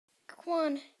Come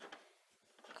on.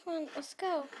 Come on, let's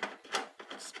go.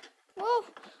 Whoa,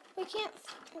 we can't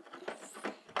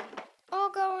all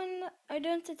go in the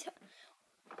identity.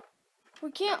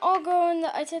 We can't all go in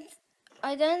the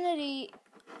identity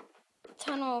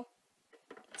tunnel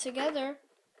together.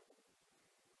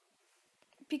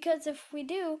 Because if we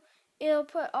do, it'll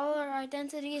put all our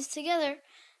identities together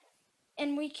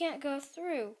and we can't go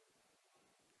through.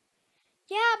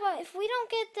 Yeah, but if we don't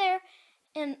get there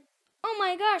in, oh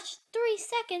my gosh, 3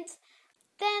 seconds,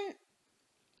 then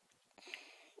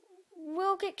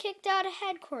we'll get kicked out of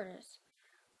headquarters.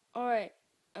 Alright,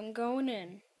 I'm going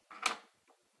in.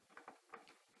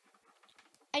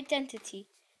 Identity,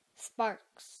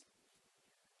 Sparks,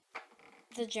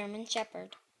 the German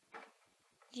Shepherd.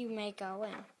 You may go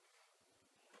in.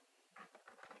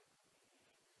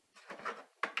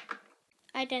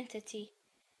 Identity,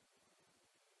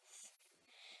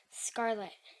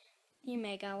 Scarlet. You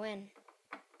may go in.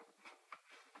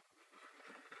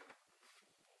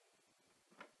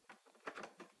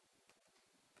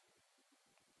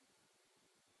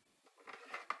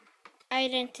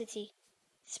 Identity,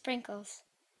 Sprinkles.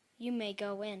 You may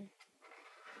go in.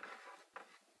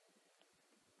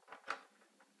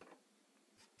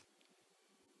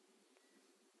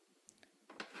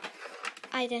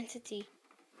 Identity,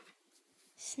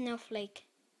 Snowflake.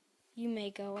 You may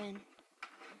go in.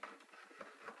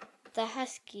 The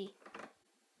Husky,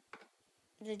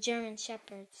 the German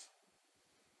Shepherds,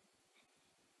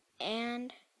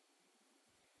 and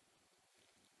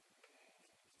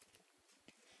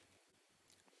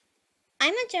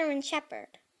I'm a German Shepherd.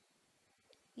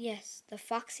 Yes, the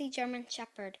foxy German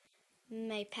Shepherd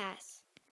may pass.